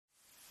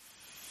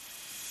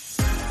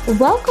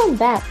Welcome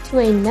back to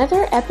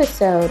another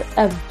episode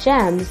of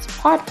GEMS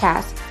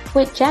podcast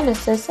with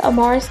Genesis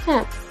Amaris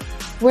Kemp,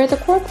 where the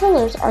core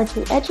pillars are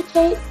to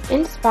educate,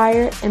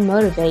 inspire, and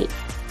motivate.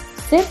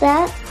 Sit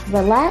back,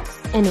 relax,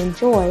 and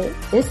enjoy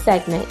this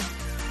segment.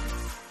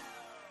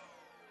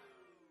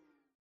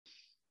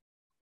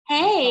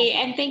 Hey,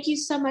 and thank you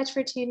so much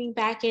for tuning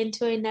back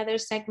into another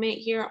segment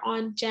here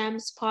on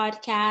GEMS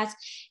podcast.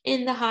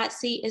 In the hot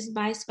seat is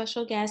my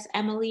special guest,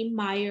 Emily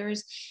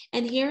Myers.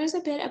 And here is a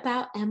bit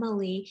about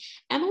Emily.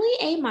 Emily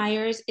A.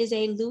 Myers is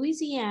a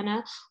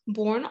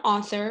Louisiana-born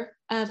author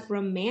of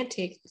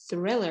romantic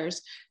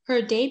thrillers.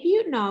 Her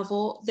debut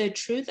novel, The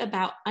Truth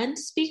About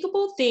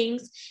Unspeakable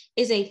Things,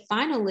 is a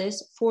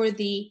finalist for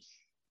the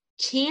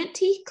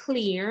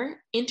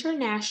Chanticleer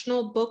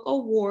International Book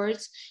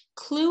Awards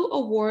Clue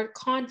Award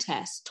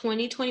Contest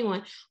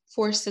 2021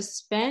 for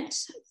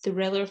suspense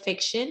thriller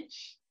fiction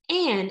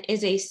and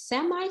is a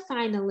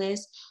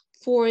semi-finalist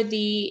for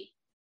the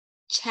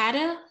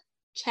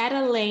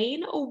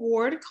Chatelaine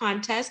Award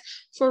Contest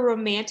for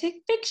romantic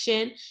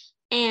fiction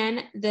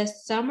and the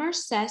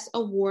Somerset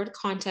Award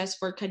Contest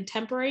for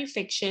Contemporary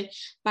Fiction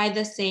by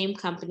the same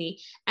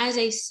company. As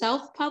a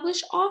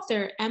self-published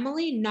author,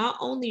 Emily not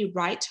only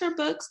writes her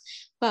books,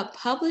 but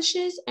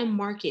publishes and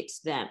markets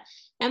them.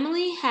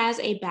 Emily has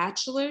a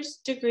bachelor's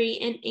degree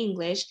in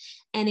English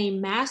and a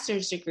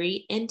master's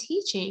degree in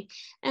teaching.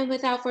 And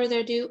without further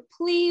ado,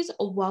 please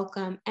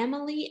welcome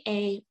Emily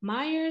A.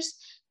 Myers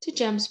to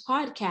GEMS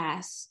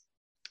Podcast.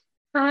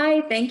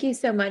 Hi, thank you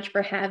so much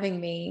for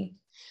having me.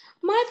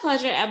 My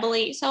pleasure,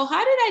 Emily. So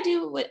how did I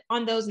do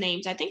on those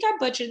names? I think I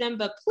butchered them,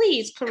 but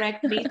please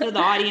correct me so the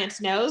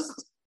audience knows.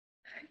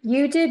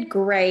 You did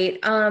great.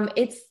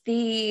 It's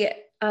the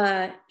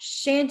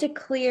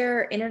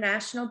Chanticleer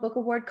International Book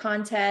Award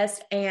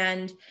Contest,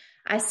 and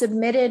I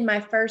submitted my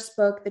first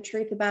book, The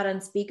Truth About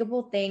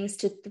Unspeakable Things,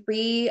 to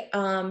 3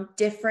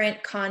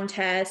 different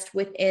contests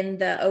within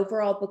the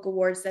overall book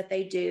awards that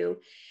they do.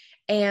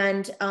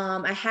 And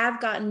I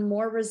have gotten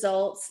more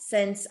results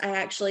since I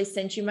actually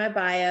sent you my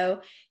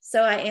bio.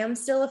 So I am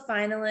still a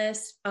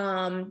finalist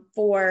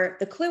for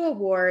the Clue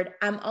Award.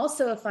 I'm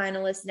also a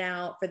finalist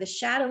now for the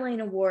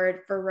Chatelaine Award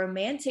for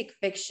romantic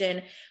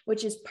fiction,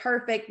 which is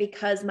perfect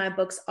because my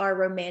books are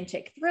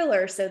romantic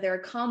thrillers. So they're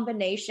a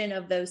combination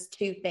of those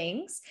 2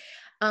 things.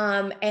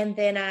 And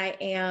then I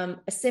am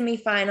a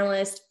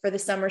semi-finalist for the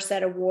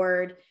Somerset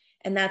Award,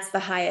 and that's the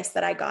highest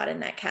that I got in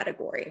that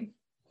category.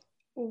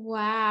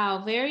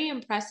 Wow, very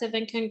impressive,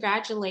 and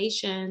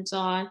congratulations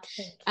on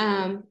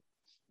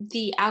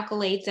the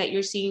accolades that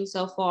you're seeing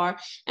so far.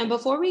 And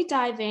before we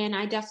dive in,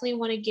 I definitely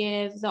want to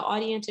give the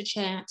audience a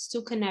chance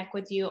to connect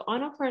with you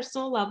on a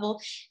personal level.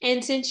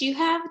 And since you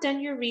have done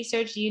your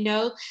research, you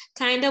know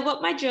kind of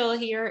what my drill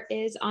here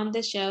is on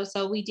the show.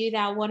 So we do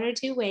that 1 or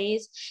 2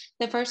 ways.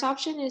 The first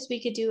option is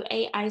we could do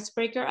a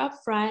icebreaker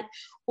up front,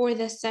 or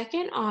the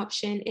second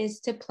option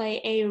is to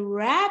play a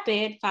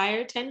rapid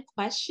fire 10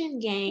 question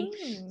game.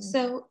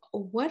 So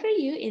what are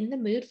you in the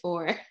mood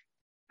for?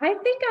 I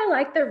think I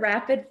like the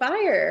rapid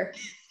fire.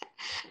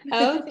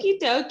 Okie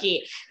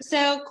dokie.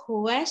 So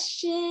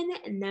question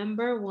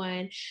number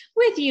 1,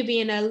 with you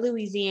being a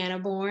Louisiana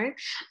born,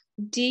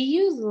 do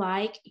you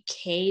like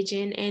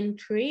Cajun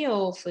and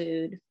Creole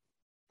food?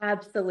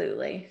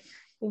 Absolutely.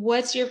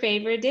 What's your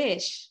favorite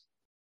dish?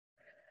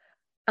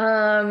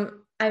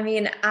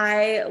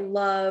 I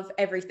love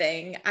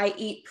everything. I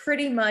eat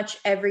pretty much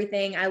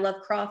everything. I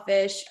love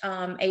crawfish,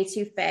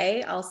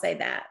 etouffee. I'll say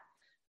that.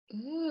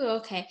 Ooh,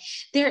 okay.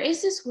 There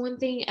is this one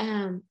thing,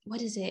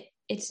 what is it?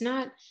 It's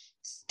not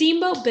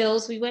Steamboat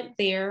Bills. We went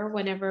there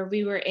whenever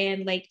we were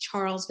in Lake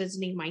Charles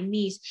visiting my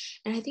niece.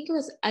 And I think it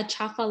was a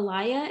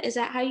chafalaya. Is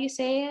that how you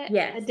say it?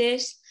 Yes. A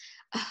dish.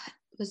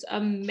 It was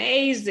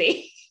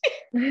amazing.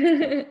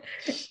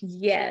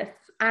 Yes.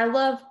 I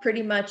love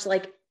pretty much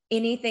like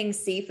anything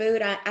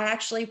seafood. I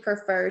actually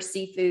prefer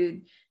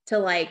seafood to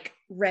like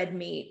red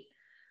meat.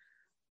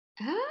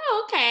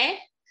 Oh, okay.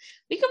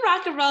 We can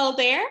rock and roll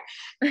there.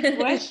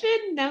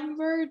 Question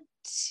number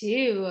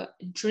 2,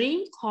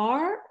 dream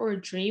car or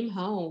dream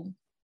home?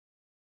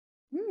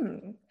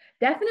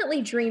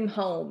 Definitely dream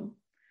home.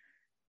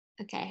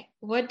 Okay.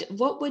 What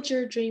would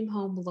your dream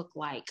home look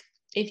like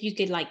if you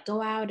could like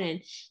go out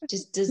and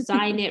just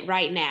design it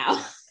right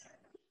now?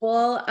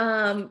 Well,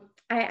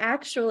 I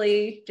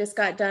actually just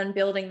got done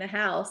building the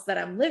house that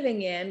I'm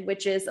living in,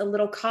 which is a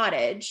little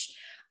cottage.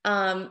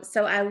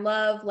 So I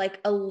love like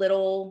a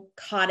little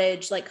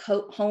cottage, like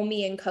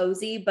homey and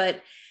cozy.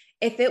 But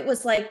if it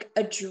was like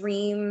a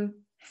dream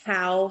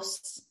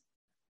house,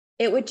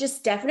 it would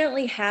just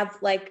definitely have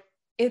like,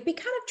 it would be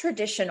kind of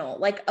traditional,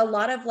 like a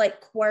lot of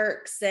like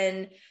quirks,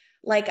 and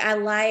like I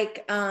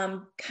like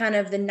kind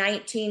of the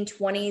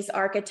 1920s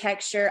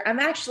architecture.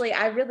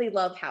 I really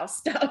love house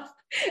stuff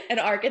and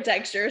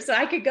architecture, so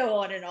I could go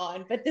on and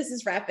on, but this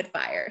is rapid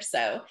fire,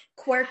 so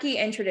quirky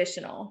and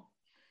traditional.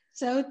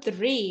 So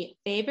 3,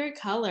 favorite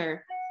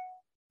color?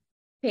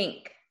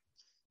 Pink.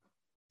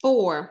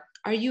 4,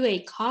 are you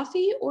a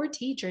coffee or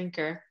tea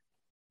drinker?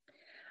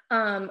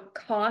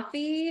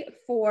 Coffee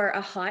for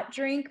a hot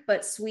drink,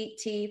 but sweet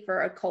tea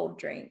for a cold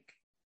drink.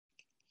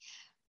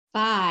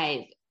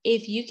 5,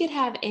 if you could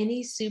have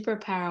any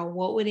superpower,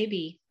 what would it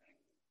be?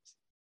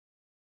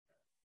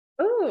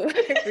 Oh,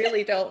 I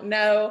really don't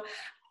know.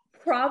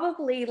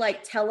 Probably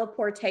like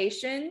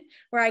teleportation,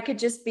 where I could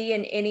just be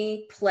in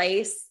any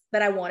place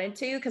that I wanted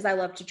to because I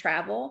love to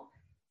travel.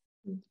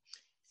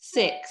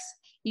 6,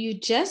 you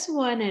just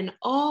won an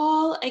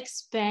all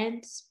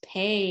expense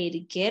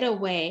paid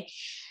getaway.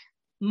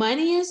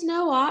 Money is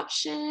no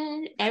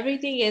option.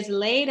 Everything is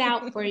laid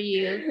out for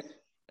you.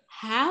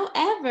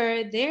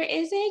 However, there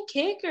is a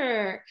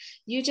kicker.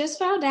 You just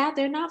found out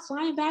they're not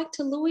flying back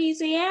to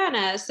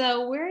Louisiana.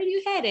 So where are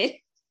you headed?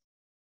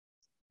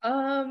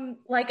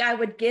 Like I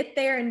would get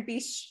there and be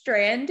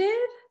stranded.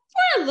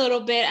 For a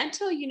little bit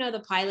until,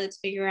 the pilots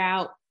figure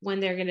out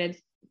when they're going to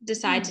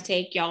decide to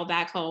take y'all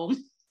back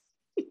home.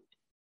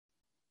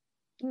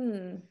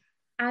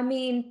 I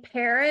mean,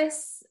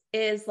 Paris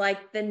is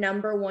like the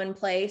number one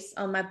place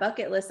on my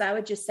bucket list. I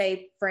would just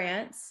say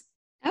France.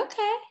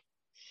 Okay.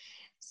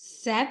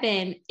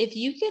 7, if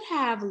you could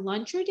have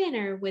lunch or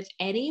dinner with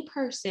any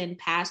person,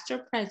 past or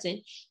present,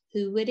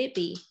 who would it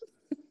be?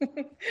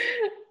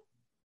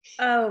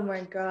 Oh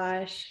my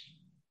gosh.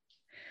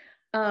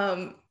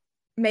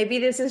 Maybe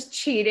this is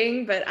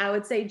cheating, but I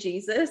would say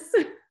Jesus.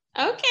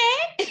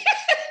 Okay.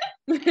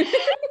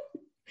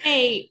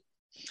 Hey,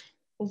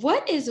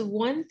 what is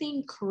one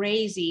thing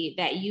crazy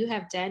that you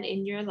have done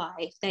in your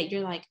life that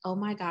you're like, oh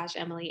my gosh,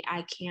 Emily,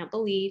 I can't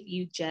believe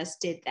you just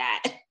did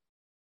that?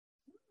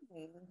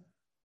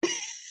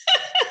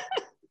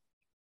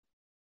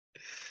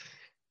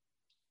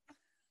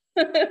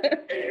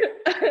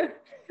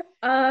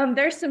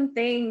 There's some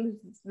things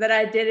that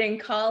I did in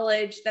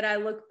college that I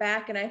look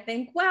back and I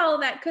think, wow,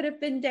 that could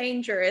have been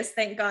dangerous.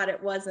 Thank God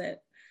it wasn't.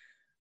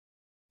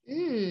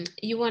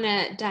 You want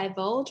to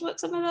divulge what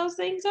some of those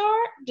things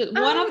are? Just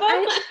one of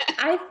them?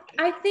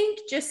 I think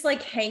just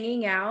like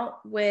hanging out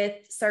with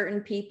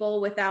certain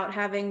people without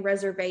having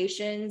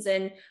reservations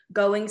and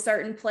going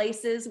certain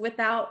places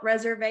without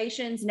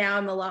reservations. Now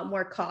I'm a lot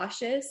more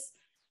cautious.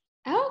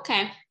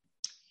 Okay.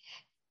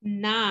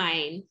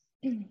 9,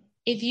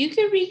 if you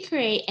could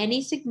recreate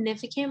any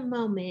significant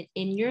moment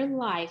in your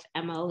life,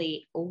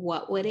 Emily,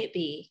 what would it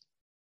be?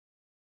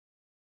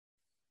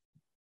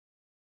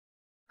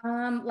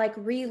 Like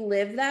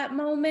relive that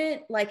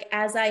moment, like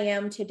as I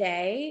am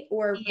today,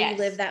 or Yes.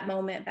 relive that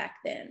moment back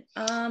then.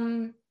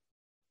 I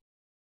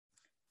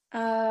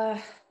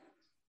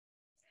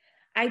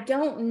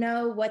don't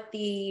know what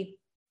the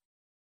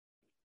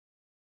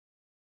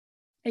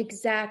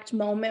exact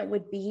moment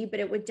would be, but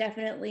it would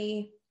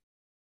definitely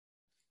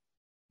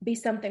be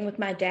something with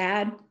my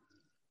dad.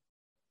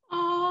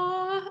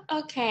 Oh,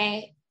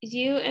 okay.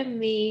 You and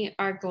me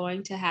are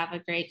going to have a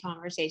great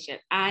conversation.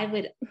 I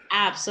would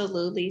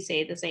absolutely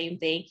say the same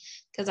thing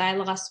because I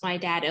lost my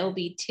dad. It'll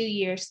be 2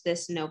 years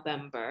this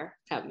November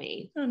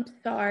coming. I'm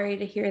sorry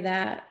to hear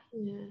that.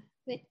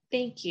 Yeah,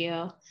 thank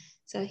you.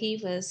 So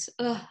he was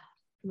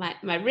my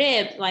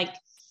rib, like,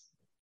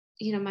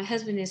 my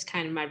husband is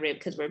kind of my rib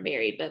because we're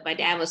married, but my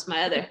dad was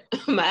my other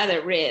my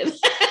other rib.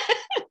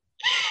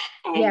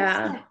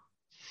 Yeah.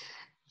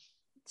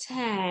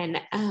 10.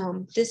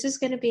 This is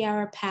going to be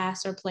our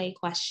pass or play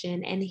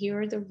question, and here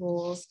are the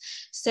rules.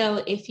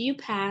 So if you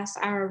pass,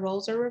 our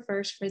roles are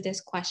reversed for this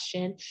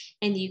question,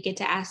 and you get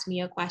to ask me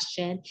a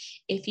question.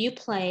 If you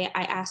play,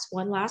 I ask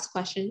one last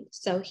question.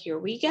 So here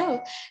we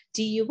go.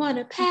 Do you want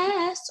to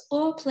pass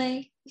or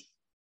play?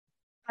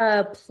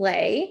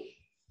 Play.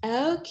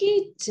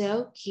 Okie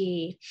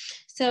dokie.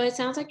 So it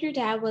sounds like your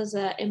dad was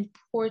an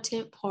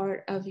important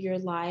part of your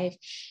life.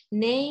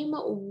 Name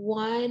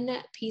one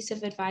piece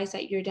of advice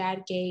that your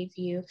dad gave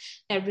you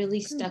that really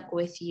stuck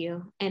with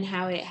you and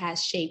how it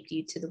has shaped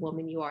you to the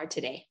woman you are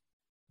today.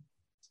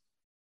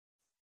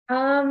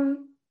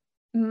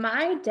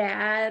 My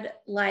dad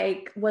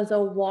was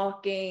a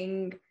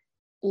walking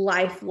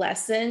life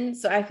lesson.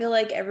 So I feel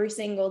like every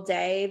single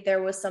day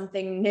there was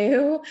something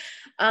new.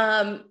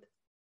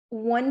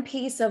 One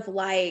piece of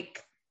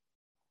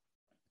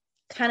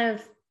kind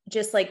of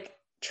just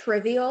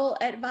trivial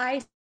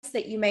advice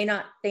that you may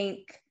not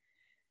think,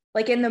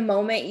 in the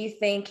moment you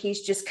think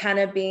he's just kind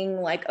of being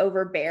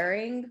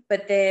overbearing,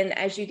 but then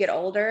as you get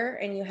older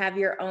and you have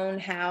your own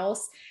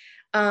house,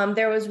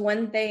 there was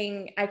one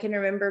thing I can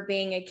remember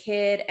being a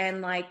kid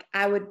and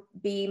I would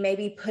be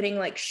maybe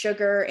putting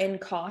sugar in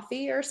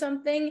coffee or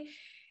something.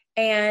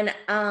 And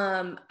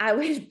I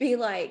would be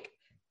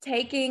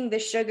taking the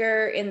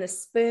sugar in the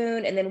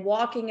spoon and then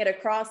walking it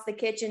across the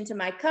kitchen to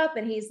my cup.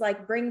 And he's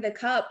like, bring the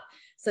cup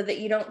so that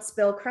you don't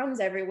spill crumbs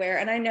everywhere.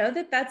 And I know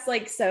that that's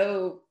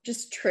so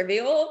just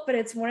trivial, but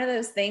it's one of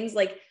those things,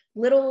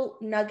 little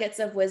nuggets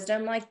of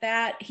wisdom like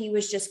that. He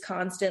was just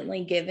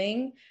constantly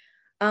giving.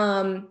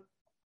 And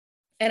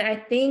I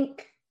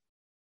think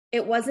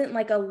it wasn't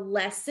a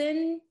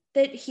lesson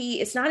that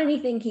it's not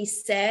anything he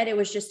said. It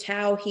was just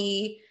how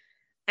he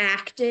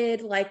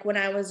acted when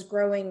I was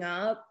growing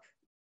up.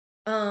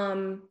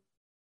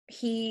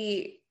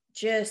 He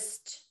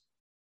just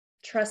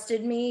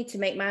trusted me to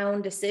make my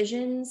own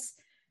decisions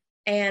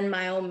and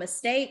my own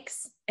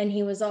mistakes. And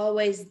he was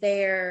always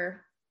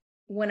there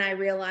when I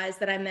realized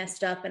that I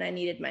messed up and I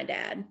needed my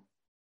dad.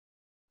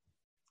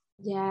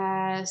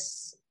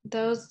 Yes,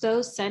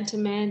 those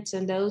sentiments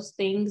and those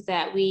things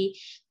that we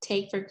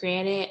take for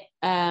granted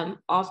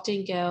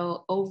often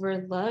go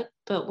overlooked,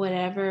 but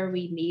whenever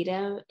we need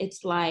them,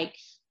 it's like,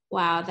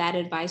 wow, that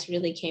advice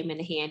really came in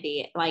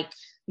handy. Like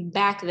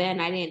back then,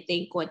 I didn't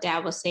think what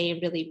dad was saying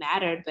really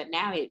mattered, but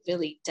now it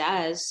really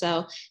does.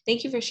 So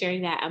thank you for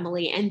sharing that,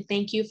 Emily. And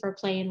thank you for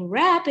playing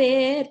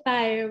Rapid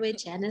Fire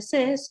with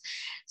Genesis.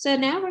 So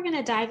now we're going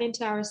to dive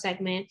into our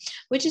segment,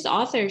 which is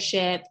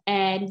authorship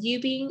and you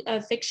being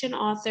a fiction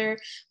author,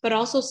 but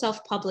also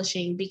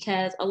self-publishing,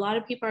 because a lot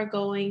of people are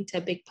going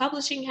to big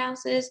publishing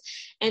houses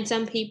and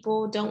some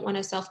people don't want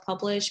to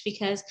self-publish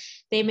because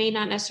they may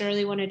not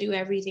necessarily want to do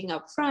everything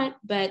up front,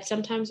 but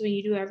sometimes when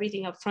you do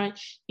everything up front,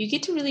 you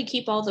get to really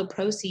keep all the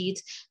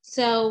proceeds.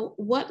 So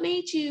what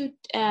made you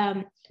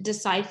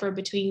decipher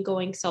between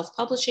going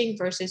self-publishing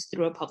versus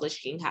through a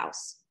publishing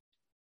house?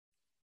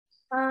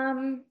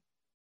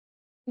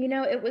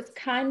 It was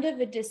kind of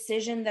a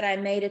decision that I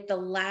made at the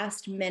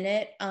last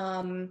minute,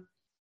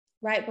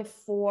 right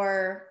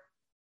before.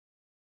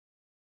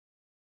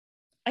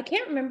 I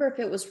can't remember if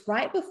it was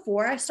right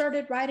before I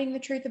started writing The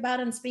Truth About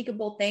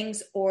Unspeakable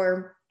Things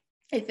or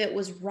if it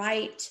was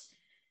right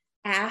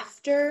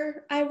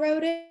after I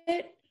wrote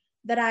it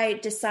that I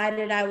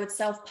decided I would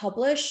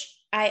self-publish.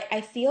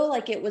 I feel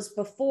like it was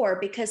before,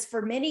 because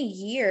for many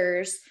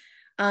years,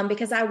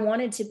 because I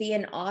wanted to be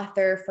an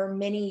author for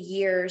many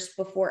years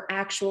before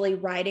actually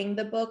writing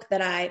the book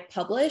that I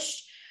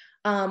published.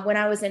 When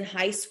I was in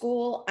high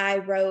school, I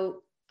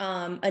wrote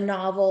a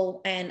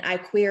novel and I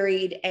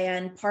queried,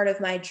 and part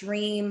of my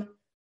dream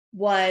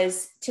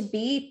was to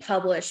be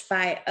published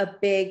by a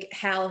big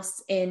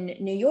house in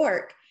New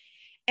York.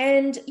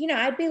 And,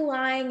 I'd be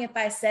lying if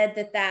I said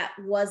that that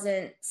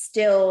wasn't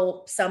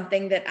still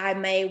something that I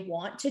may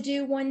want to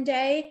do one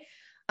day.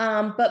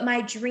 But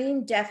my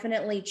dream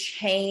definitely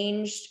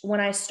changed when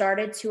I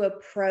started to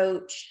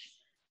approach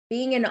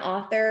being an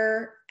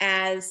author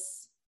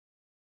as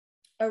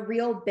a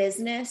real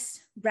business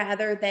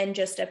rather than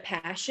just a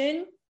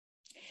passion.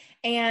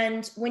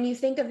 And when you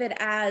think of it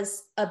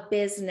as a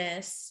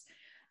business,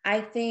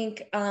 I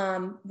think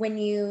when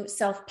you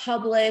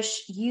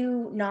self-publish,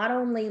 you not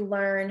only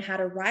learn how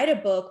to write a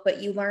book,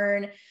 but you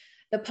learn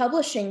the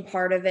publishing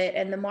part of it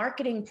and the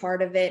marketing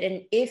part of it.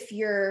 And if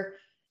your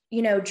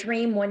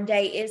dream one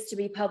day is to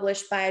be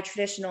published by a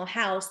traditional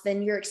house,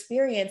 then your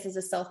experience as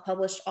a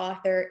self-published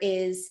author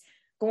is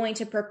going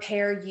to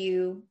prepare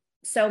you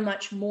so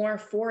much more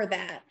for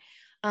that.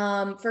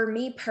 For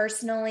me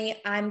personally,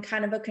 I'm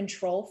kind of a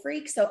control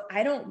freak, so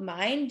I don't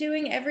mind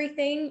doing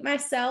everything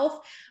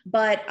myself,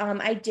 but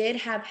I did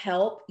have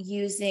help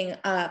using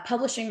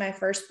publishing my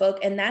first book.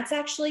 And that's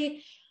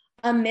actually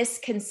a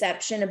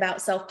misconception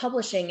about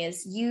self-publishing,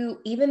 is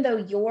even though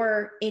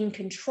you're in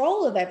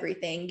control of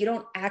everything, you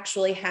don't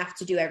actually have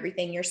to do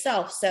everything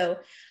yourself. So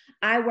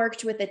I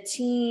worked with a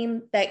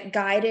team that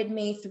guided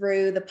me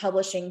through the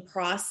publishing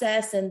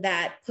process and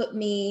that put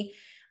me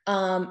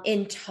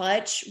in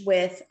touch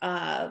with,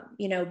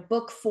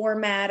 book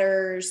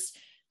formatters,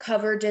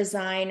 cover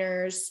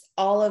designers,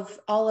 all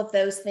of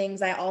those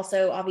things. I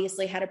also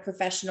obviously had a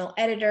professional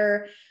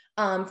editor.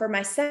 For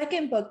my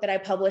second book that I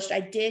published, I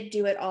did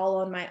do it all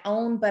on my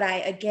own, but I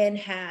again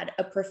had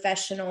a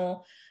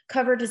professional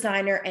cover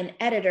designer and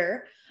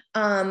editor.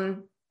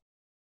 And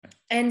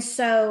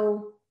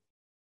so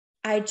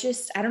I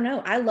don't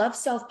know. I love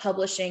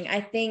self-publishing. I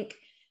think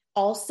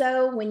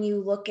also when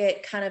you look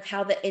at kind of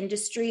how the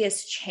industry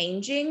is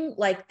changing,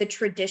 like the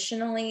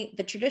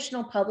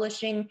traditional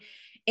publishing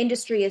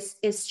industry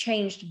is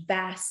changed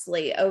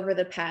vastly over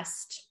the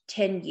past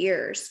 10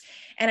 years.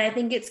 And I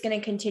think it's going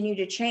to continue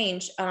to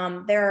change.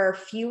 There are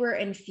fewer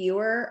and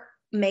fewer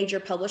major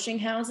publishing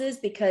houses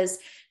because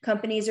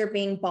companies are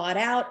being bought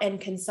out and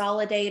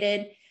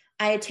consolidated.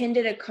 I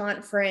attended a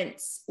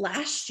conference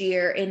last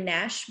year in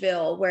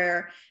Nashville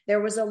where there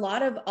was a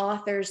lot of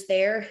authors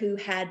there who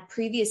had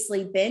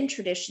previously been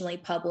traditionally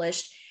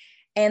published,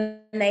 and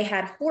they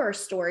had horror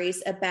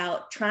stories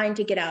about trying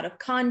to get out of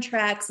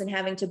contracts and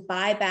having to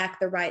buy back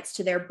the rights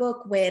to their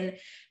book when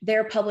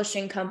their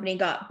publishing company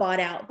got bought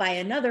out by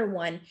another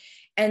one.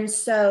 And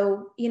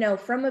so,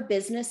 from a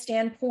business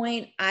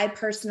standpoint, I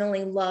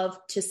personally love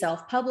to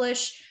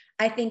self-publish.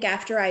 I think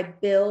after I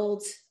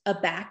build a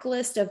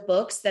backlist of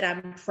books that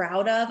I'm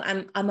proud of,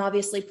 I'm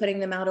obviously putting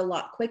them out a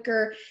lot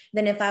quicker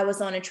than if I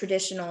was on a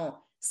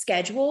traditional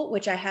schedule,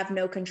 which I have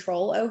no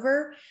control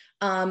over.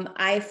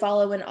 I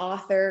follow an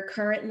author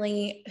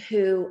currently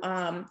who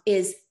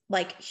is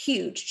like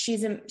huge.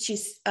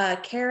 She's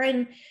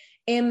Karen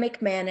M.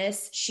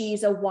 McManus.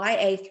 She's a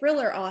YA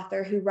thriller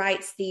author who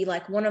writes the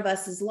One of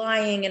Us is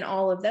Lying and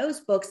all of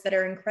those books that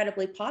are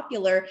incredibly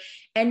popular.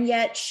 And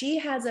yet she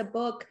has a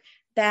book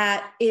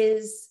that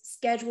is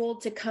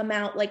scheduled to come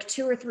out like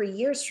 2 or 3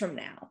 years from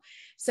now.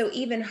 So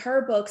even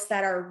her books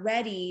that are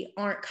ready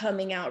aren't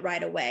coming out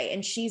right away.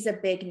 And she's a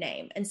big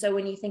name. And so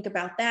when you think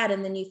about that,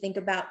 and then you think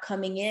about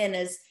coming in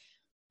as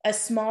a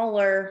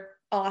smaller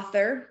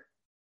author,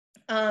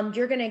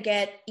 you're going to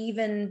get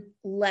even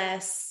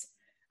less,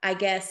 I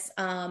guess,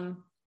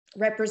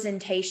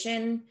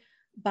 representation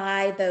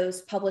by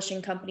those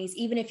publishing companies,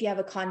 even if you have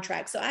a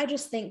contract. So I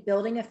just think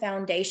building a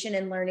foundation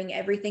and learning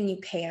everything you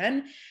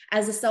can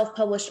as a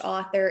self-published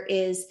author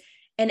is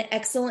an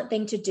excellent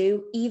thing to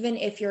do, even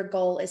if your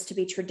goal is to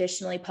be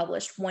traditionally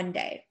published one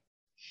day.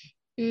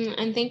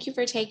 And thank you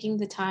for taking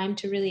the time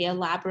to really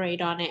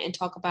elaborate on it and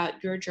talk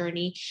about your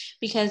journey,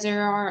 because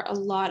there are a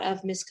lot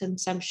of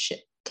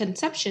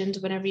misconceptions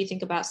whenever you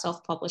think about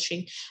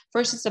self-publishing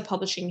versus a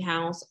publishing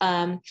house.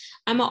 I'm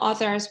an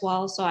author as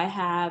well, so I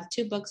have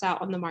 2 books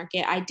out on the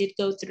market. I did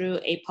go through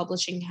a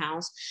publishing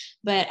house,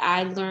 but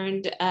I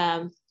learned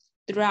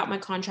throughout my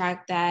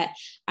contract that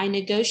I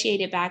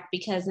negotiated back,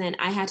 because then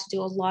I had to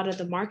do a lot of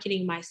the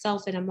marketing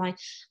myself. And I'm like,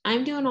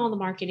 I'm doing all the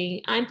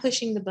marketing, I'm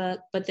pushing the book,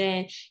 but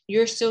then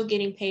you're still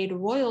getting paid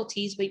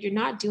royalties, but you're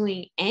not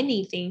doing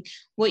anything.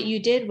 What you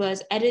did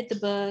was edit the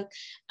book.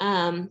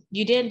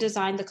 You didn't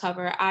design the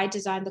cover. I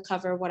designed the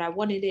cover, what I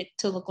wanted it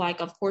to look like,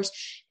 of course,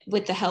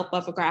 with the help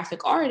of a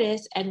graphic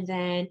artist. And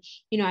then,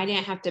 I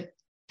didn't have to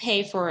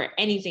pay for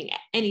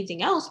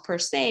anything else per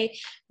se,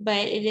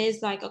 but it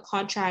is like a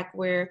contract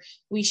where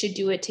we should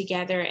do it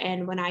together.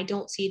 And when I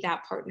don't see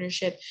that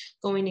partnership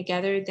going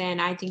together, then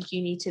I think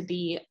you need to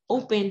be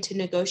open to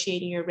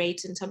negotiating your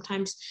rates. And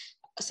sometimes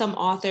some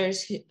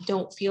authors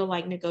don't feel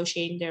like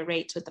negotiating their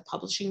rates with the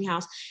publishing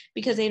house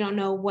because they don't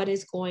know what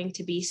is going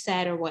to be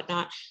said or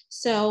whatnot.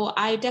 So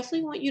I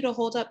definitely want you to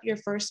hold up your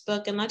first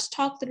book and let's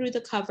talk through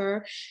the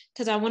cover,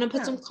 because I want to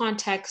put some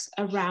context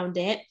around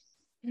it.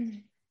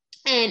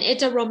 And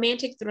it's a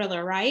romantic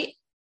thriller, right?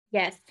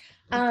 Yes.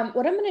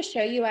 What I'm going to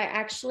show you,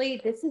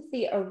 this is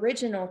the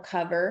original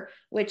cover,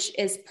 which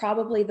is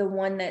probably the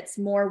one that's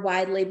more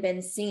widely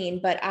been seen,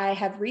 but I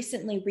have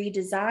recently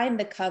redesigned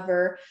the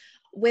cover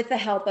with the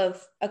help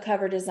of a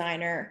cover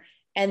designer.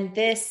 And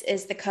this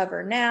is the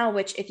cover now,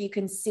 which, if you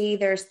can see,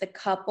 there's the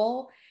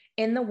couple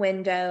in the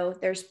window,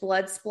 there's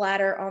blood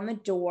splatter on the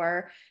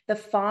door. The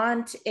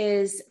font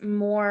is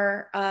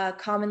more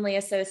commonly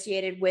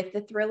associated with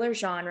the thriller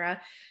genre.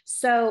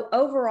 So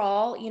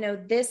overall,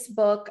 this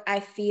book,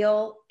 I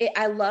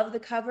love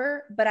the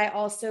cover, but I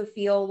also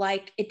feel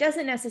like it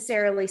doesn't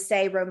necessarily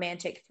say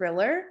romantic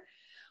thriller.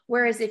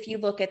 Whereas if you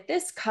look at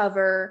this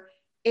cover,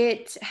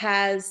 it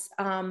has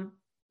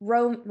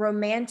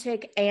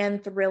romantic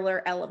and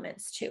thriller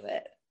elements to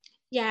it.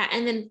 Yeah,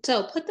 and then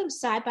so put them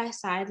side by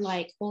side,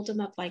 like hold them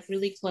up like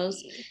really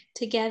close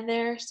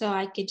together so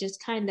I could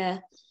just kind of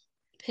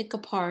pick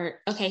apart.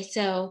 Okay,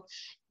 so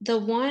the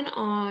one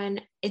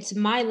on it's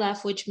my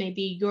left, which may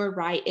be your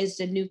right, is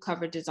the new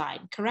cover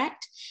design,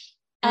 correct?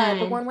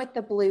 The one with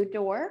the blue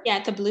door?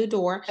 Yeah, the blue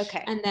door.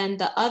 Okay. And then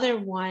the other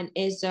one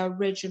is the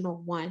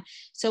original one.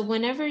 So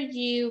whenever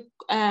you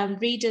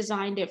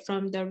redesigned it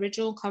from the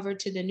original cover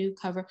to the new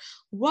cover,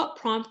 what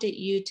prompted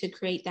you to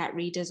create that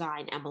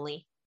redesign,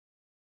 Emily?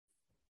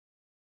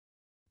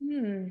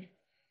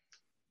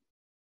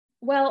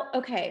 Well,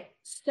 okay.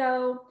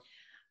 So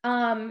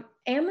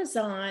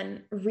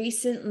Amazon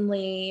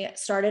recently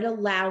started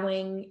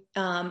allowing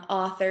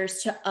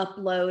authors to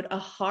upload a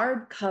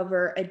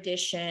hardcover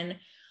edition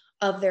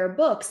of their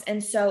books.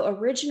 And so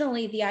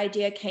originally the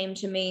idea came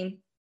to me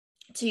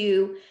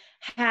to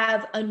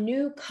have a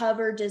new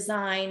cover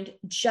designed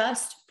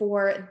just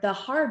for the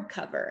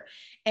hardcover.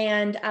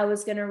 And I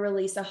was going to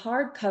release a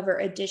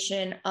hardcover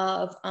edition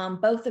of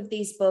both of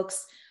these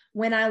books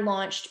when I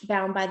launched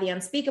Bound by the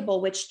Unspeakable,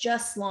 which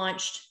just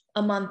launched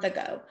a month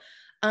ago.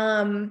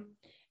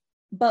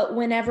 But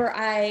whenever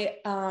I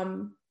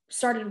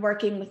started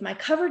working with my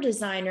cover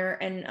designer,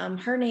 and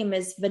her name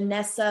is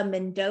Vanessa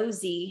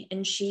Mendozi,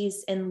 and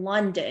she's in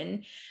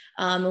London,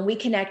 and we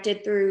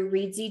connected through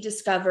Readsy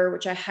Discover,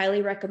 which I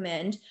highly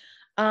recommend.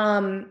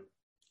 I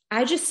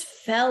just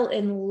fell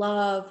in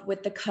love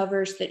with the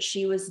covers that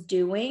she was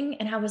doing.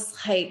 And I was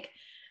like,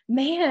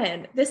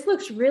 man, this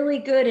looks really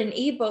good in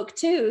ebook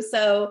too.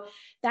 So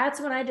that's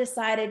when I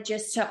decided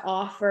just to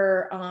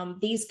offer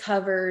these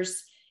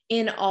covers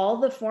in all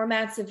the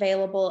formats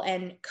available.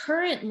 And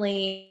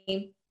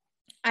currently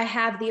I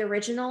have the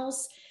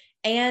originals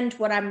and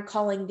what I'm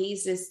calling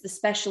these is the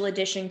special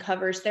edition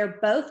covers. They're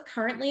both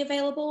currently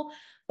available,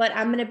 but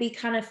I'm going to be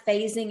kind of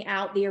phasing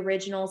out the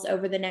originals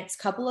over the next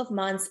couple of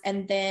months.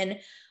 And then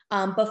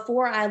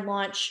before I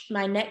launch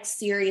my next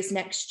series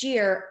next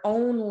year,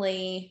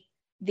 only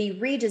the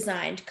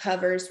redesigned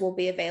covers will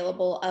be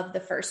available of the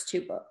first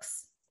 2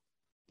 books.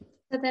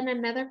 So then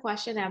another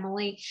question,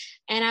 Emily,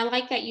 and I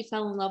like that you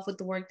fell in love with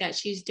the work that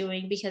she's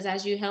doing, because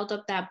as you held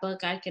up that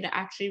book, I could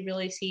actually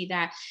really see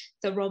that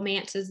the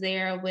romance is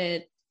there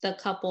with the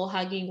couple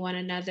hugging one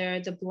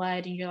another, the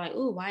blood, and you're like,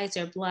 oh, why is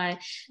there blood?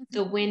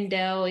 The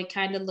window, it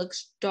kind of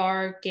looks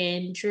dark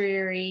and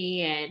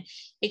dreary, and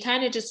it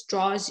kind of just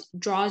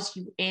draws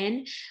you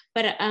in.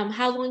 But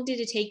how long did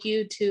it take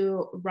you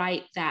to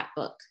write that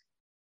book?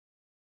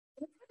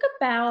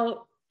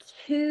 about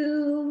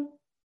 2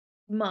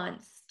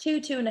 months,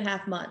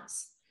 2.5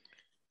 months.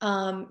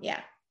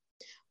 Yeah.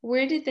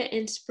 Where did the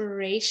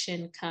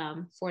inspiration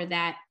come for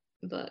that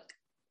book?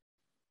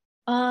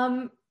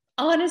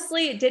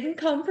 Honestly, it didn't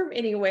come from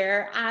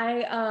anywhere.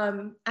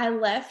 I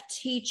left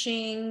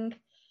teaching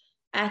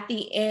at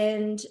the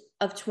end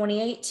of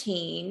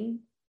 2018.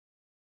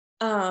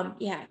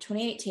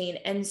 2018.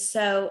 And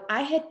so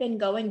I had been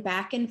going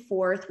back and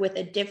forth with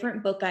a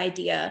different book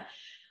idea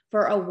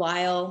for a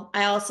while.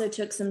 I also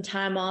took some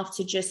time off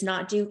to just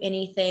not do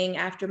anything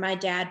after my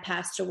dad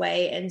passed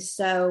away. And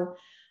so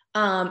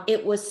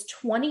it was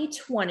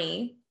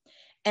 2020,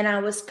 and I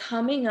was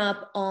coming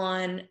up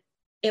on,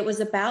 it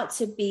was about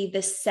to be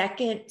the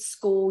second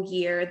school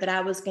year that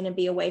I was going to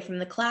be away from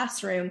the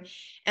classroom.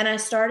 And I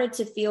started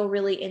to feel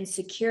really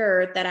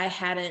insecure that I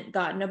hadn't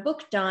gotten a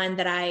book done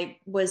that I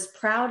was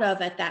proud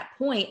of at that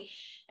point.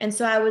 And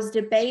so I was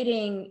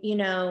debating,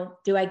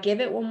 do I give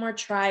it one more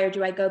try or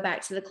do I go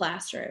back to the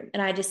classroom?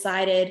 And I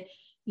decided,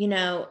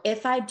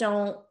 if I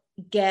don't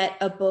get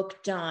a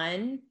book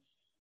done,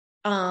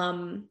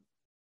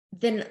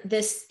 then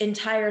this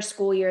entire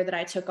school year that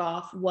I took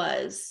off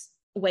was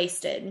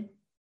wasted.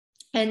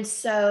 And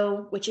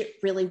so, which it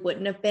really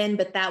wouldn't have been,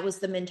 but that was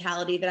the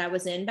mentality that I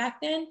was in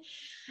back then.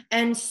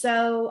 And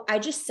so I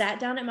just sat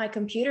down at my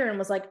computer and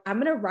was like,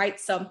 I'm going to write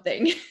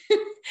something.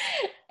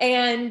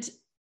 And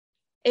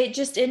it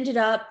just ended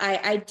up,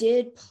 I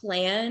did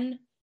plan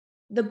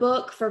the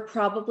book for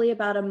probably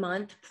about a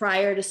month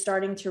prior to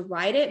starting to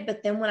write it.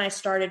 But then when I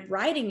started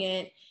writing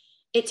it,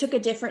 it took a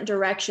different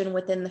direction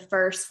within the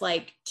first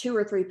 2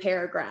 or 3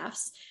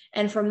 paragraphs.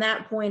 And from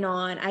that point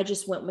on, I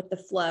just went with the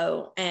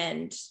flow,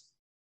 and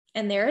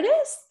there it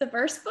is, the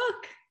first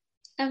book.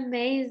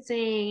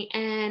 Amazing.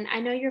 And I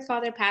know your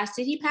father passed.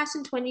 Did he pass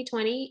in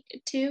 2020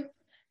 too?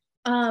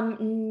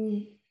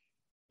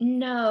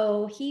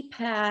 No, he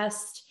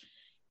passed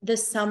the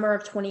summer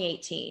of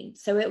 2018.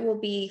 So it will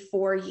be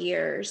 4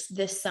 years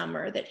this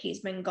summer that he's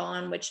been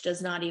gone, which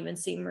does not even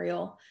seem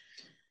real.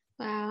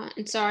 Wow.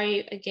 And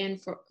sorry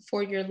again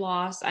for your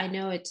loss. I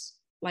know it's,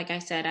 like I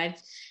said,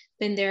 I've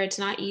been there. It's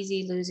not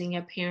easy losing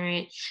a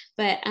parent.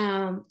 But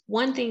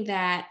one thing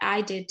that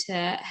I did to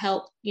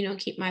help,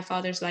 keep my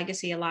father's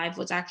legacy alive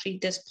was actually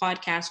this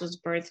podcast was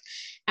birthed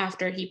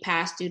after he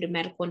passed due to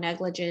medical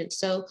negligence.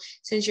 So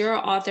since you're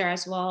an author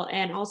as well,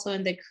 and also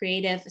in the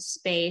creative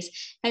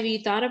space, have you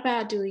thought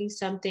about doing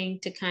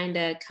something to kind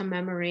of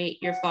commemorate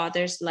your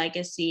father's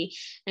legacy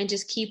and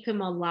just keep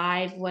him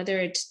alive, whether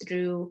it's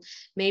through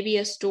maybe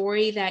a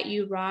story that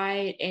you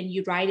write and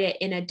you write it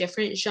in a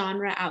different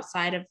genre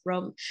outside of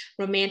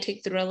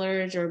romantic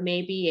thrillers, or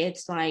maybe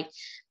it's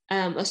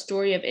a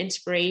story of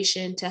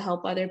inspiration to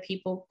help other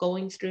people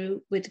going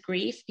through with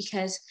grief?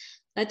 Because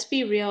let's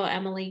be real,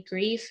 Emily,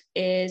 grief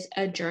is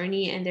a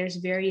journey and there's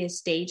various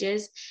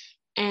stages,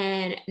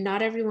 and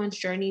not everyone's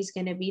journey is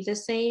going to be the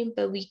same,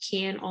 but we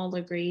can all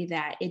agree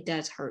that it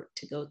does hurt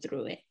to go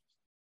through it.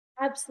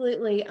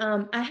 Absolutely.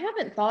 I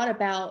haven't thought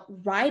about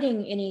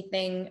writing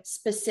anything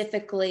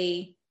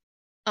specifically,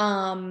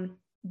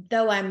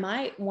 though I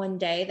might one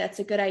day. That's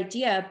a good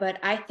idea. But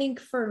I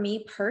think for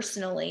me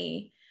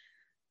personally,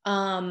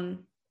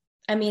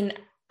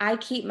 I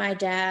keep my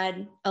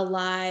dad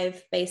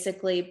alive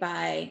basically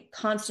by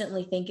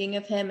constantly thinking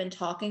of him and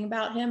talking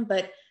about him.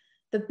 But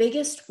the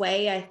biggest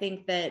way I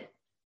think that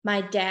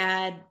my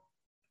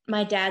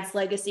dad's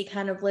legacy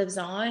kind of lives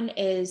on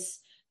is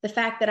the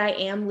fact that I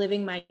am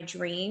living my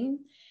dream.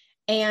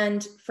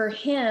 And for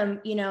him,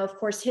 of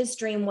course, his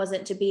dream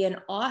wasn't to be an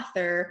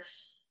author,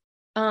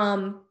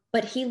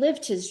 but he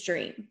lived his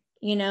dream.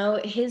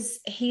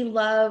 He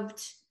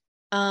loved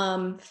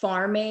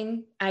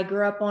farming. I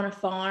grew up on a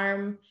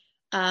farm.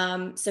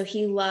 So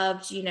he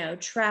loved,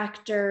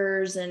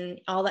 tractors and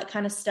all that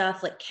kind of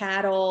stuff, like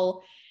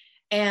cattle.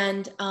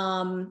 And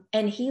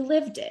he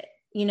lived it.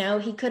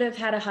 He could have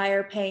had a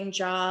higher paying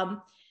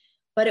job,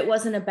 but it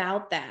wasn't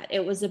about that.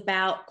 It was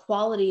about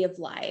quality of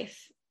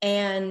life.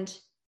 And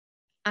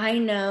I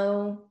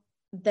know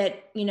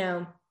that,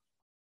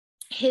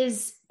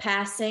 his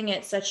passing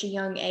at such a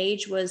young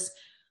age was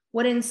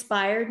what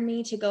inspired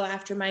me to go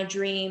after my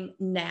dream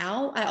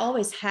now. I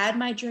always had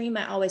my dream.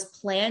 I always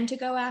planned to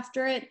go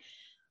after it.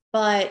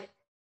 But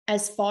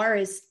as far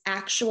as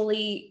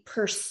actually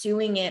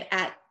pursuing it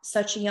at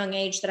such a young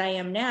age that I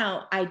am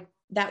now,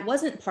 that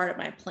wasn't part of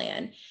my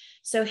plan.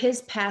 So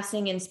his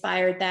passing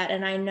inspired that.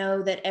 And I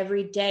know that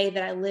every day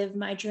that I live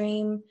my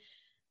dream,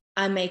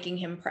 I'm making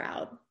him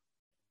proud.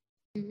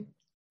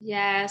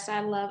 Yes,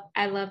 I love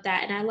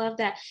that. And I love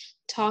that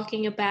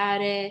talking about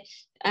it,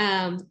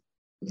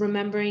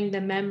 remembering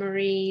the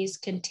memories,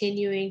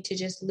 continuing to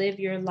just live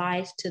your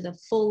life to the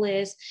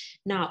fullest,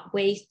 not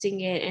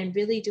wasting it, and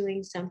really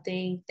doing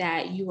something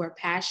that you are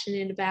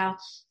passionate about,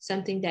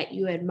 something that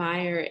you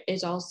admire,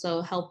 is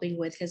also helping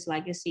with his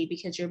legacy,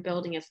 because you're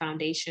building a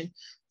foundation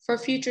for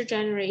future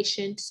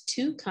generations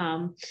to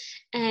come.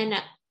 And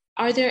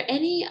are there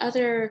any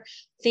other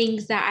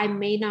things that I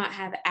may not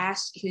have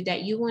asked you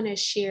that you want to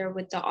share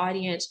with the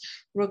audience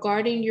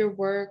regarding your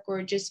work,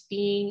 or just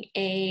being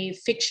a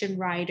fiction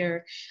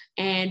writer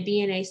and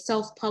being a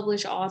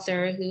self-published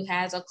author who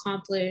has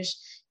accomplished,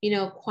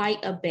 quite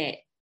a bit?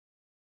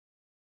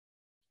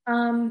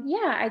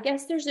 Yeah, I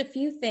guess there's a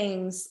few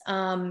things.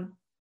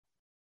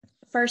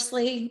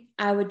 Firstly,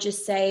 I would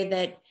just say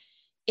that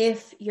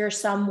if you're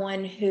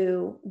someone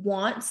who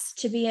wants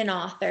to be an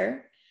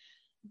author,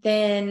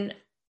 then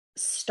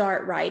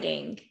start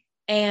writing.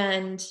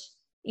 And,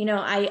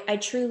 I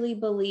truly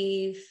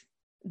believe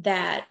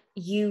that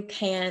you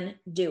can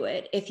do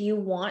it. If you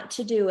want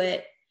to do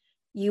it,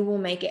 you will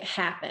make it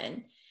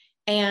happen.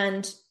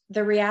 And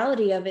the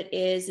reality of it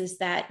is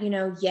that,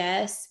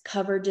 yes,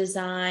 cover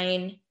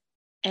design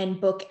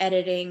and book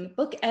editing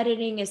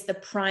is the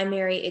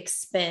primary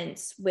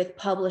expense with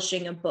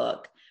publishing a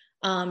book.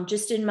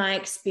 Just in my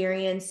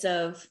experience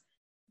of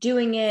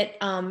doing it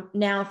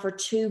now for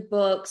 2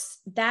 books,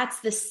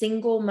 that's the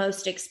single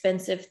most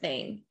expensive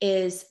thing,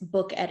 is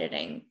book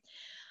editing.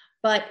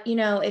 But,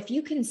 if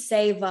you can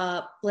save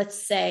up,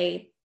 let's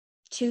say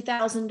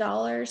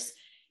 $2,000,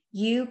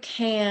 you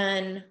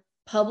can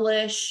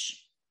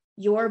publish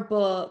your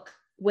book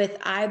with,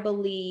 I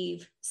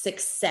believe,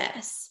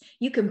 success.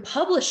 You can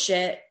publish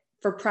it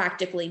for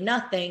practically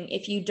nothing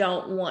if you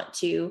don't want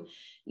to,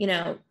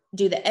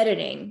 do the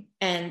editing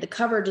and the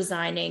cover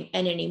designing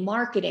and any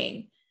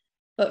marketing.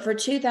 But for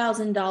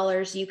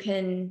 $2,000,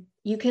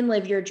 you can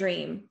live your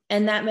dream.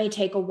 And that may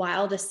take a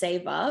while to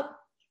save up,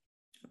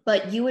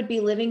 but you would be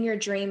living your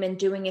dream and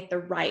doing it the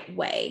right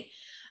way,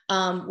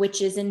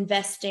 which is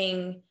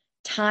investing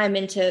time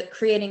into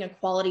creating a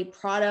quality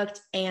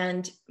product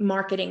and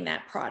marketing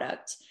that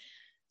product.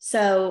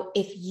 So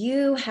if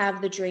you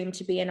have the dream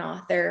to be an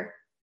author,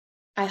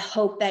 I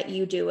hope that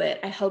you do it.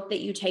 I hope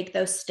that you take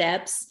those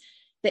steps.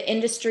 The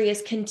industry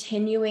is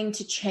continuing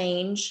to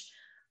change.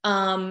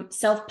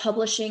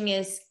 Self-publishing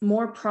is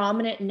more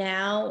prominent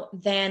now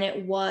than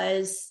it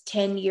was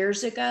 10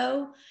 years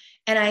ago.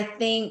 And I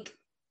think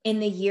in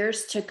the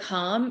years to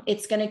come,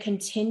 it's going to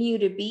continue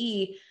to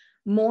be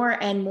more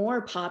and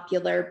more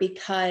popular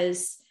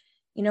because,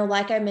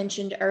 like I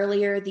mentioned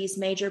earlier, these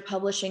major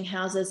publishing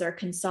houses are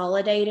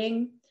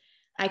consolidating.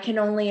 I can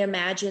only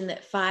imagine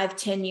that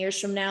 5-10 years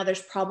from now,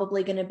 there's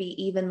probably going to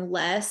be even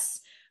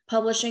less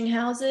publishing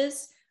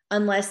houses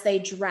unless they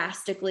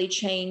drastically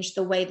change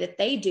the way that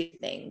they do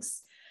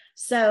things.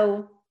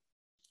 So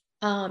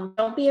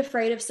don't be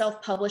afraid of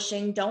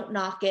self-publishing. Don't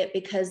knock it,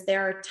 because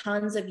there are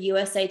tons of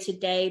USA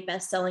Today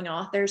best-selling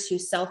authors who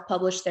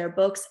self-publish their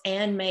books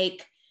and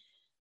make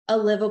a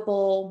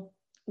livable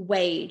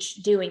wage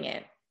doing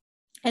it.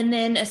 And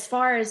then as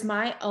far as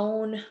my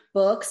own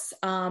books,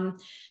 The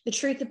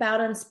Truth About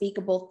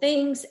Unspeakable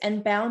Things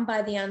and Bound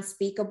by the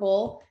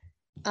Unspeakable,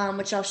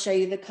 which I'll show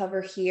you the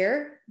cover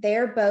here,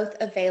 they're both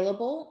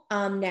available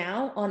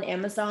now on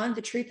Amazon.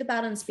 The Truth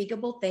About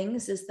Unspeakable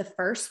Things is the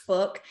first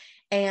book,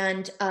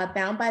 and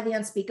Bound by the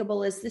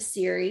Unspeakable is the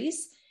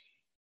series.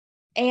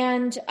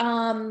 And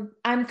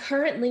I'm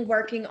currently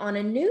working on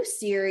a new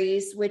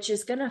series, which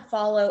is going to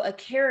follow a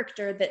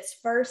character that's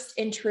first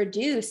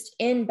introduced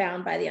in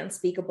Bound by the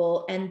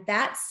Unspeakable. And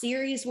that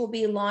series will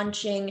be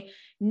launching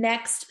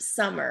next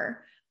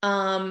summer.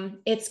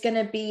 It's going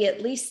to be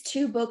at least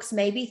 2 books,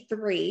 maybe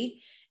 3.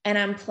 And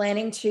I'm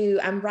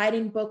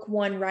writing book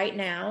 1 right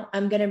now.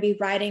 I'm going to be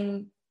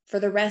writing for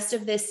the rest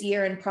of this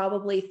year and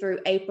probably through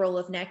April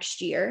of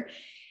next year.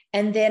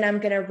 And then I'm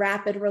going to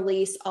rapid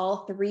release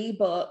all 3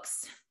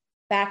 books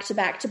back to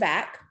back to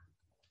back.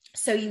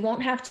 So you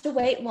won't have to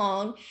wait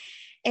long.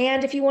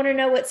 And if you want to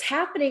know what's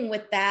happening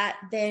with that,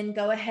 then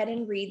go ahead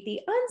and read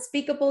The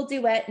Unspeakable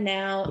Duet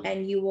now,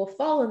 and you will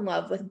fall in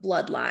love with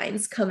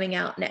Bloodlines coming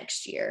out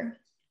next year.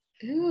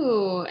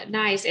 Ooh,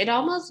 nice. It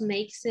almost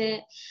makes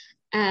it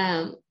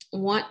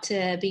want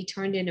to be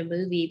turned into a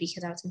movie,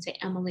 because I was gonna say,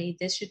 Emily,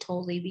 this should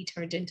totally be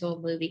turned into a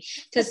movie.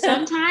 Because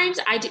sometimes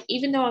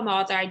even though I'm an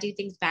author, I do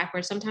things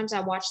backwards. Sometimes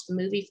I watch the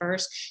movie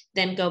first,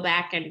 then go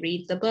back and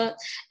read the book.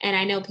 And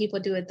I know people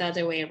do it the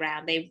other way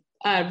around. They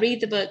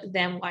read the book,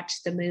 then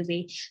watch the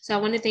movie. So I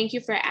want to thank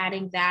you for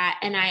adding that.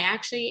 And I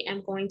actually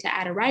am going to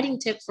add a writing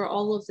tip for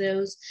all of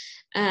those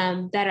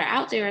that are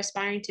out there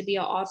aspiring to be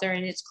an author.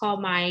 And it's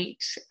called my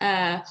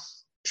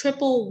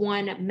triple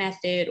one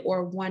method,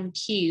 or 1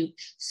 cube.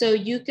 So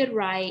you could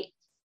write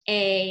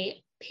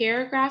a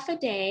paragraph a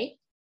day,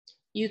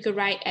 you could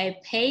write a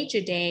page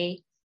a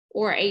day,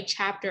 or a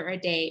chapter a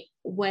day.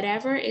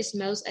 Whatever is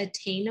most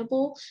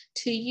attainable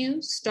to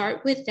you,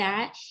 start with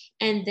that.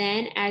 And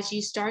then as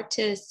you start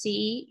to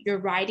see your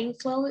writing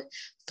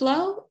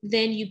flow,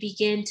 then you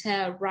begin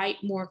to write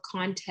more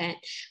content.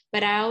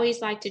 But I always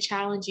like to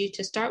challenge you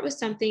to start with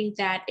something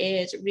that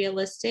is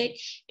realistic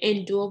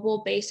and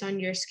doable based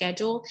on your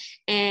schedule.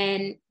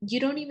 And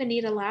you don't even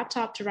need a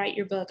laptop to write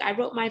your book. I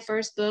wrote my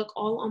first book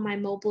all on my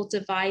mobile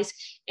device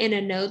in a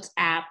notes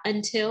app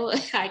until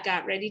I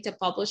got ready to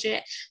publish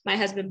it. My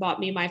husband bought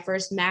me my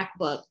first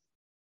MacBook.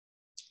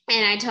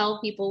 And I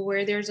tell people,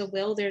 where there's a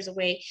will, there's a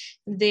way.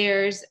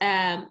 There's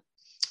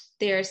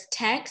There's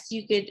text.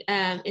 You could,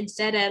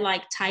 instead of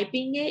like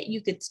typing it,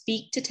 you could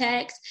speak to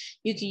text.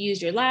 You could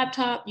use your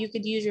laptop. You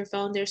could use your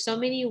phone. There's so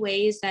many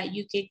ways that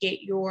you could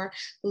get your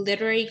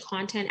literary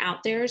content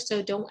out there.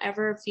 So don't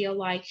ever feel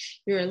like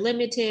you're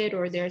limited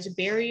or there's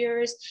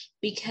barriers,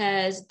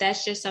 because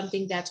that's just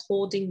something that's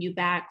holding you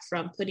back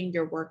from putting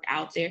your work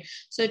out there.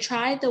 So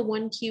try the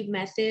 1 cube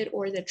method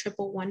or the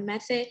 111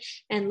 method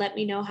and let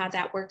me know how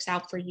that works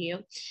out for you.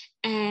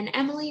 And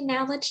Emily,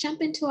 now let's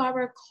jump into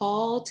our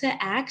call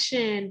to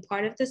action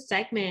part of the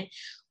segment.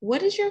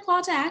 What is your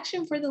call to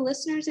action for the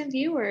listeners and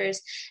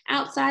viewers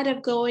outside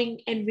of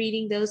going and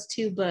reading those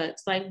 2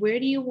 books? Like, where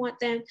do you want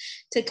them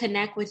to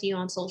connect with you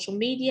on social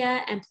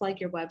media and plug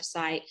your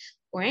website,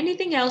 or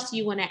anything else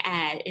you want to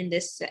add in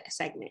this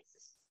segment?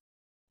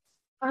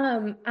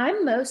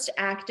 I'm most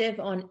active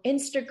on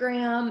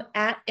Instagram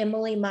at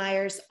Emily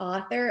Myers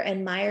Author,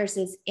 and Myers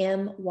is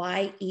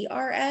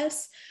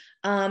Myers.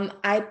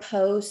 I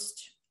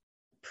post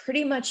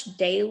pretty much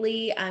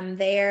daily. I'm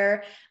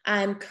there.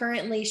 I'm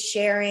currently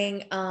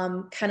sharing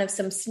kind of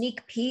some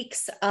sneak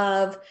peeks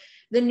of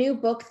the new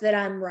book that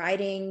I'm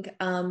writing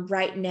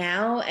right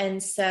now.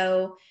 And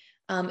so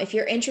if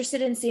you're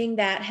interested in seeing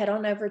that, head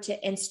on over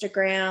to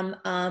Instagram.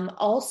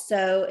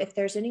 Also, if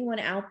there's anyone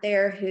out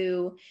there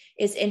who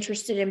is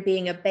interested in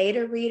being a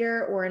beta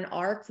reader or an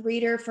ARC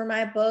reader for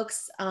my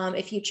books,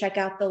 if you check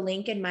out the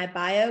link in my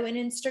bio in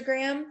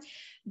Instagram,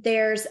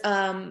 there's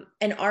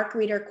an ARC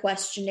reader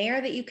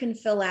questionnaire that you can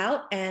fill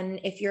out.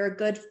 And if you're a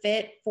good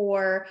fit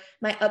for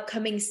my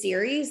upcoming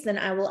series, then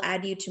I will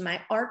add you to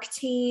my ARC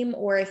team.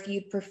 Or if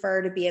you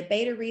prefer to be a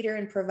beta reader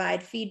and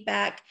provide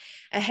feedback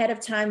ahead of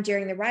time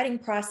during the writing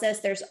process,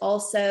 there's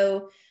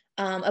also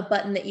a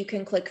button that you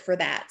can click for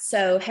that.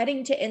 So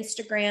heading to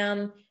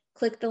Instagram,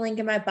 click the link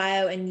in my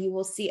bio, and you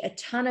will see a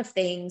ton of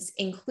things,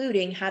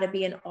 including how to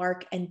be an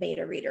ARC and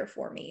beta reader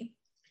for me.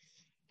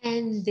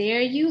 And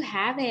there you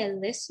have it,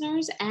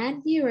 listeners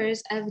and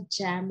viewers of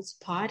GEMS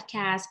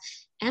Podcast,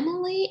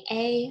 Emily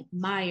A.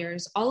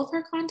 Myers. All of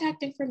her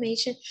contact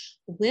information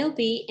will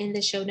be in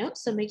the show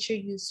notes, so make sure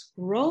you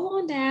scroll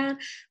on down,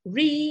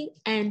 read,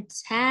 and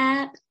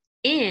tap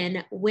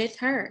in with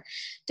her.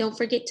 Don't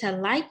forget to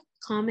like,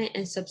 comment,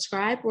 and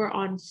subscribe. We're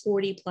on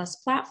 40 plus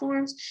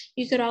platforms.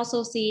 You could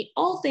also see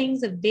all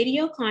things of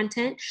video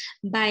content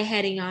by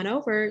heading on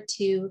over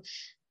to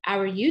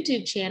our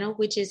YouTube channel,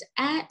 which is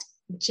at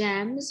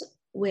Gems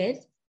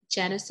with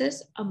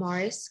Genesis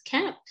Amaris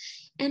Kemp.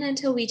 And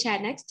until we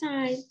chat next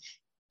time,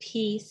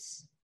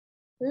 peace,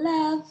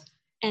 love,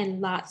 and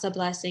lots of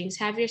blessings.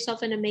 Have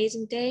yourself an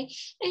amazing day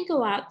and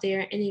go out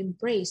there and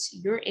embrace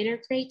your inner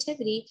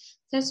creativity,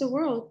 because the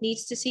world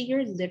needs to see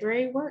your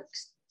literary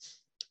works.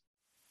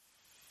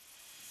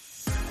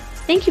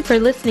 Thank you for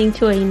listening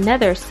to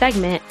another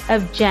segment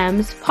of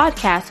GEMS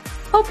Podcast.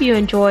 Hope you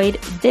enjoyed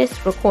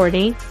this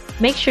recording.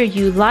 Make sure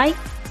you like,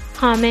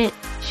 comment,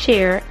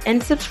 share,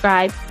 and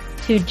subscribe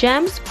to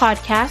GEMS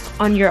Podcast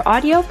on your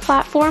audio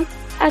platform,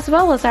 as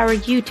well as our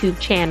YouTube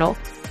channel,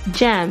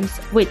 GEMS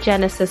with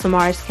Genesis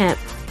Amaris Kemp.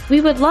 We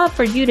would love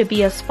for you to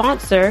be a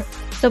sponsor,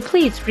 so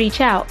please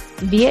reach out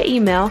via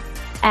email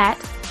at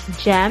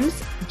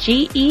GEMS,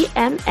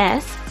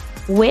 GEMS,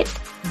 with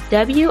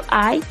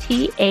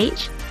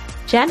WITH,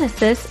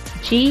 Genesis,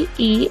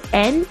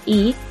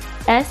 GENESIS,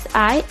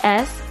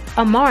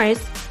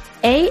 Amaris,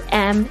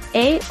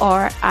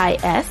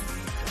 AMARIS,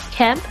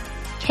 Kemp,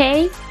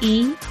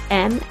 KEMP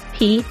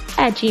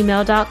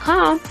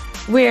 @gmail.com,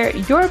 where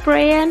your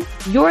brand,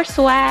 your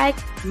swag,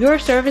 your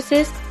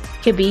services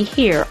can be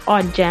here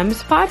on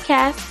GEMS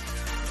Podcast.